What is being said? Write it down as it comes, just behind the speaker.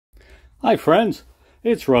Hi friends,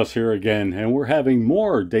 it's Russ here again, and we're having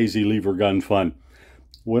more Daisy Lever gun fun.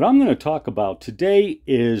 What I'm going to talk about today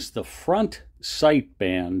is the front sight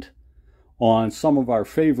band on some of our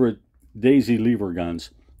favorite Daisy Lever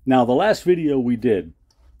guns. Now, the last video we did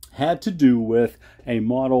had to do with a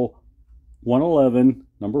model 111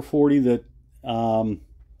 number 40 that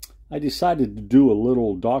I decided to do a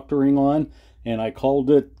little doctoring on, and I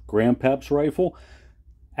called it Grandpap's Rifle.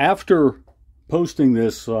 After posting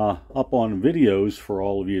this up on videos for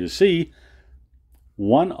all of you to see,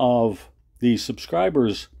 one of the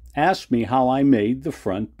subscribers asked me how I made the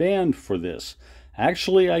front band for this.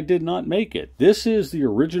 Actually, I did not make it. This is the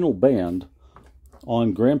original band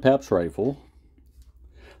on Grandpap's Rifle.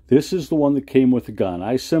 This is the one that came with the gun.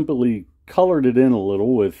 I simply colored it in a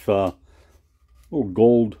little with little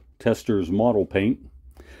gold Testors model paint.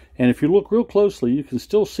 And if you look real closely, you can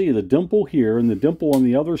still see the dimple here and the dimple on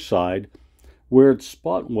the other side where it's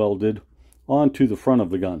spot welded onto the front of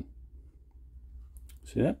the gun.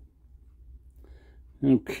 See that?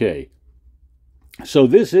 Okay. So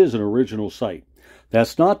this is an original sight.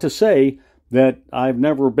 That's not to say that I've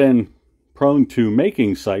never been prone to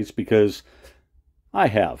making sights, because I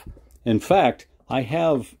have. In fact, I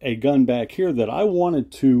have a gun back here that I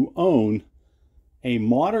wanted to own, a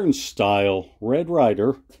modern style Red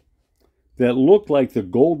Ryder that looked like the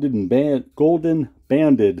golden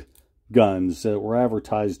banded guns that were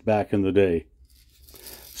advertised back in the day.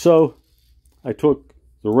 So I took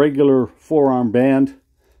the regular forearm band,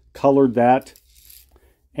 colored that,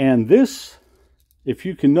 and this, if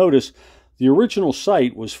you can notice, the original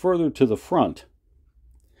sight was further to the front.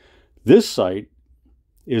 This sight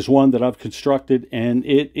is one that I've constructed, and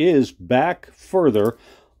it is back further,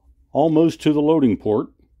 almost to the loading port,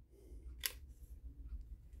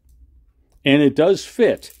 and it does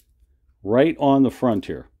fit right on the front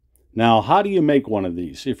here. Now, how do you make one of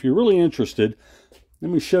these? If you're really interested, let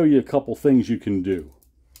me show you a couple things you can do.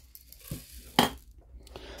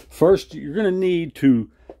 First, you're going to need to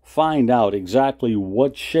find out exactly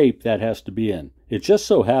what shape that has to be in. It just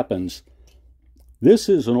so happens this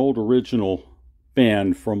is an old original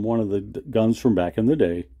band from one of the guns from back in the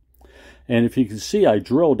day. And if you can see, I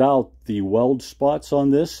drilled out the weld spots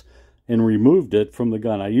on this and removed it from the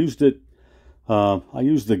gun. I used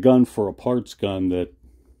the gun for a parts gun that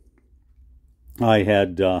I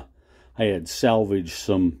had salvaged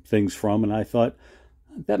some things from, and I thought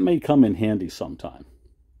that may come in handy sometime.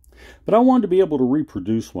 But I wanted to be able to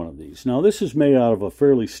reproduce one of these. Now, this is made out of a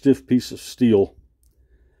fairly stiff piece of steel,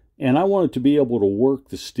 and I wanted to be able to work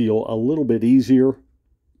the steel a little bit easier,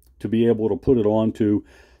 to be able to put it onto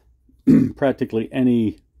practically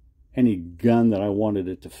any gun that I wanted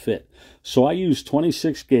it to fit. So I used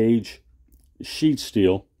 26 gauge sheet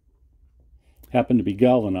steel, happened to be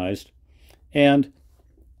galvanized, and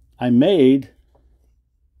I made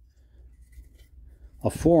a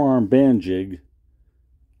forearm band jig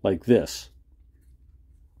like this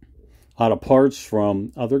out of parts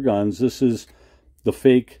from other guns. This is the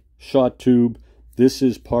fake shot tube. This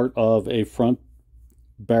is part of a front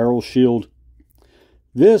barrel shield.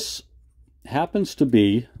 This happens to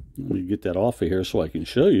be, let me get that off of here so I can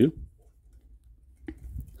show you.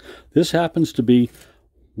 This happens to be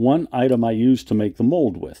one item I used to make the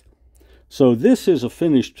mold with. So this is a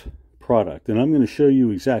finished product, and I'm going to show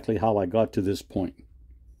you exactly how I got to this point.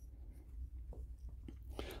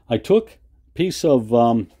 I took a piece of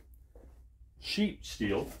sheet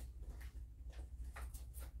steel,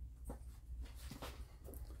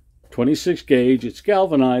 26 gauge, it's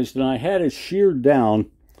galvanized, and I had it sheared down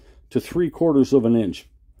to 3/4 of an inch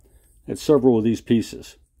at several of these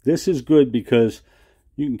pieces. This is good because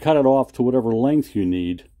you can cut it off to whatever length you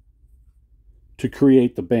need to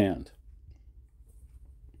create the band.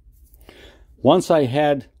 Once I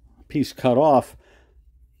had a piece cut off,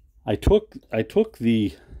 I took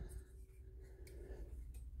the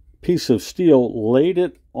piece of steel, laid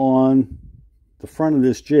it on the front of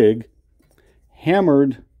this jig,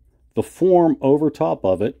 hammered the form over top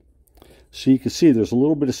of it, so you can see there's a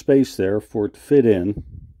little bit of space there for it to fit in.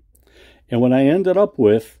 And what I ended up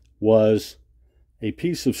with was a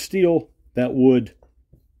piece of steel that would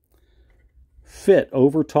fit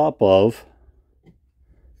over top of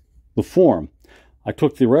the form. I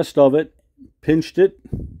took the rest of it, pinched it,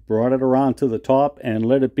 brought it around to the top, and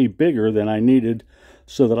let it be bigger than I needed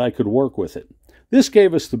so that I could work with it. This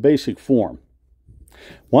gave us the basic form.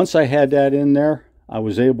 Once I had that in there, I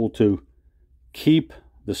was able to keep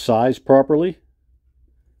the size properly.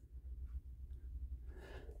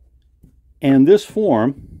 And this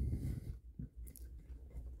form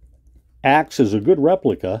acts as a good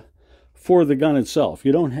replica for the gun itself.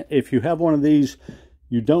 You don't, if you have one of these,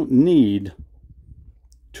 you don't need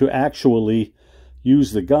to actually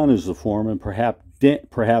use the gun as the form and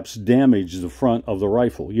perhaps damage the front of the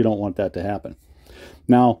rifle. You don't want that to happen.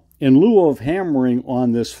 Now, in lieu of hammering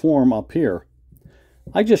on this form up here,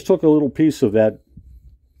 I just took a little piece of that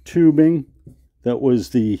tubing that was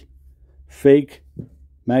the fake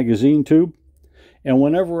magazine tube, and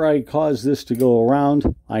whenever I cause this to go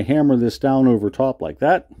around, I hammer this down over top like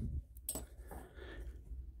that,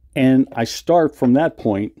 and I start from that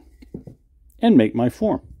point and make my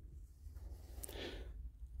form.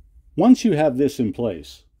 Once you have this in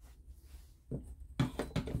place,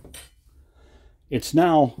 it's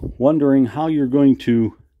now wondering how you're going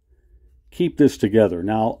to keep this together.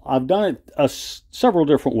 Now, I've done it several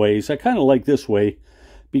different ways. I kind of like this way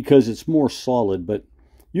because it's more solid, but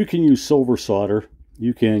you can use silver solder.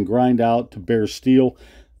 You can grind out to bare steel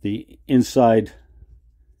the inside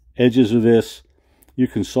edges of this. You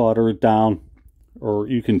can solder it down, or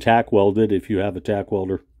you can tack weld it if you have a tack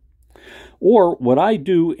welder. Or what I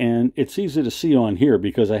do, and it's easy to see on here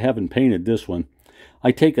because I haven't painted this one,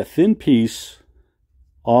 I take a thin piece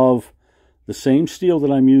of the same steel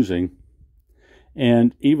that I'm using,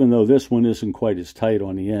 and even though this one isn't quite as tight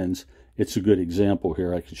on the ends, it's a good example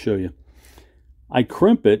here I can show you. I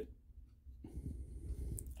crimp it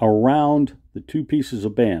around the two pieces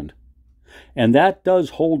of band, and that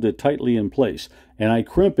does hold it tightly in place. And I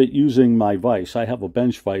crimp it using my vise. I have a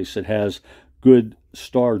bench vise that has good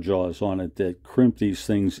star jaws on it that crimp these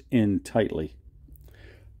things in tightly.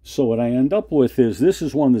 So what I end up with is, this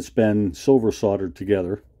is one that's been silver soldered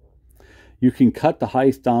together. You can cut the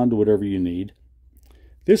height down to whatever you need.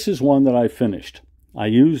 This is one that I finished. I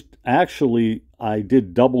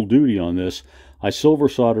did double duty on this. I silver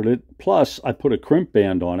soldered it, plus I put a crimp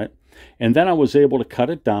band on it, and then I was able to cut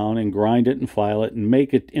it down and grind it and file it and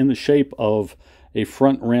make it in the shape of a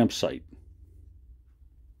front ramp sight.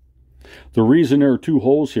 The reason there are two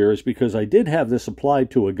holes here is because I did have this applied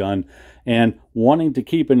to a gun, and wanting to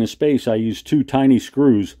keep it in space, I used two tiny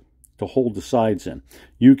screws to hold the sides in.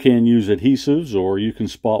 You can use adhesives, or you can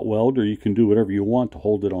spot weld, or you can do whatever you want to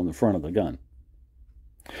hold it on the front of the gun.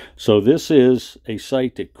 So this is a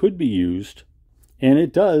sight that could be used, and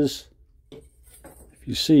it does. If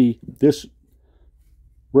you see this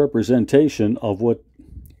representation of what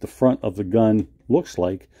the front of the gun looks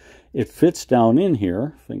like, it fits down in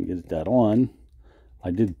here. If I can get that on.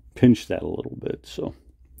 I did pinch that a little bit, so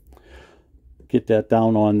get that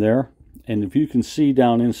down on there. And if you can see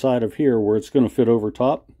down inside of here where it's going to fit over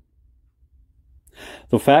top,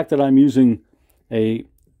 the fact that I'm using a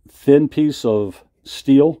thin piece of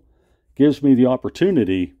steel gives me the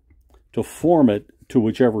opportunity to form it to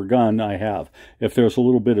whichever gun I have. If there's a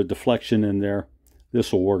little bit of deflection in there,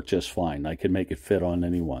 this will work just fine. I can make it fit on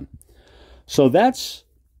any one. So that's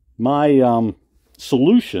my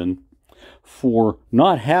solution for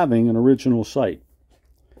not having an original sight.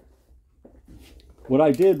 What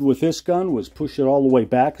I did with this gun was push it all the way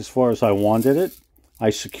back as far as I wanted it. I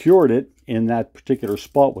secured it in that particular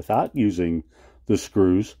spot without using the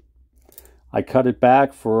screws. I cut it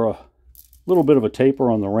back for a little bit of a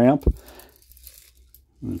taper on the ramp. I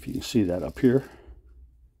don't know if you can see that up here.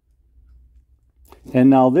 And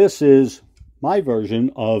now this is my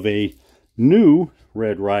version of a new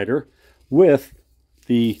Red Ryder with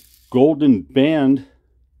the golden band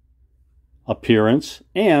appearance,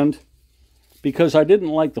 and because I didn't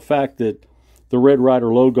like the fact that the Red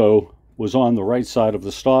Ryder logo was on the right side of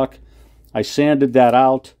the stock, I sanded that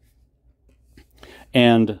out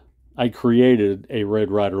and I created a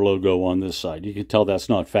Red Ryder logo on this side. You can tell that's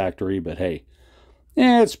not factory, but hey,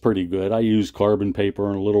 it's pretty good. I used carbon paper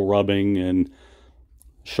and a little rubbing and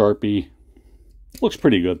Sharpie. Looks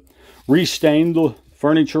pretty good. Restained the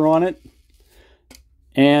furniture on it,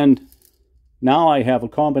 and now I have a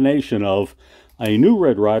combination of a new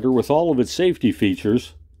Red Ryder with all of its safety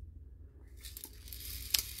features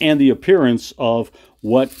and the appearance of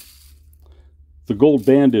what the gold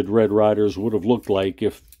banded Red Ryders would have looked like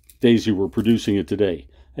if Daisy were producing it today.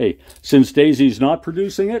 Hey, since Daisy's not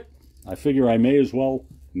producing it, I figure I may as well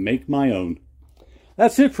make my own.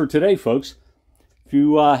 That's it for today, folks. If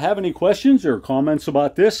you have any questions or comments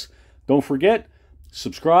about this, don't forget,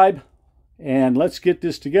 subscribe, and let's get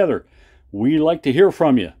this together. We like to hear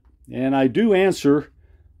from you, and I do answer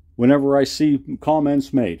whenever I see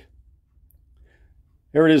comments made.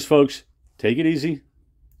 There it is, folks. Take it easy.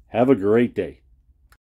 Have a great day.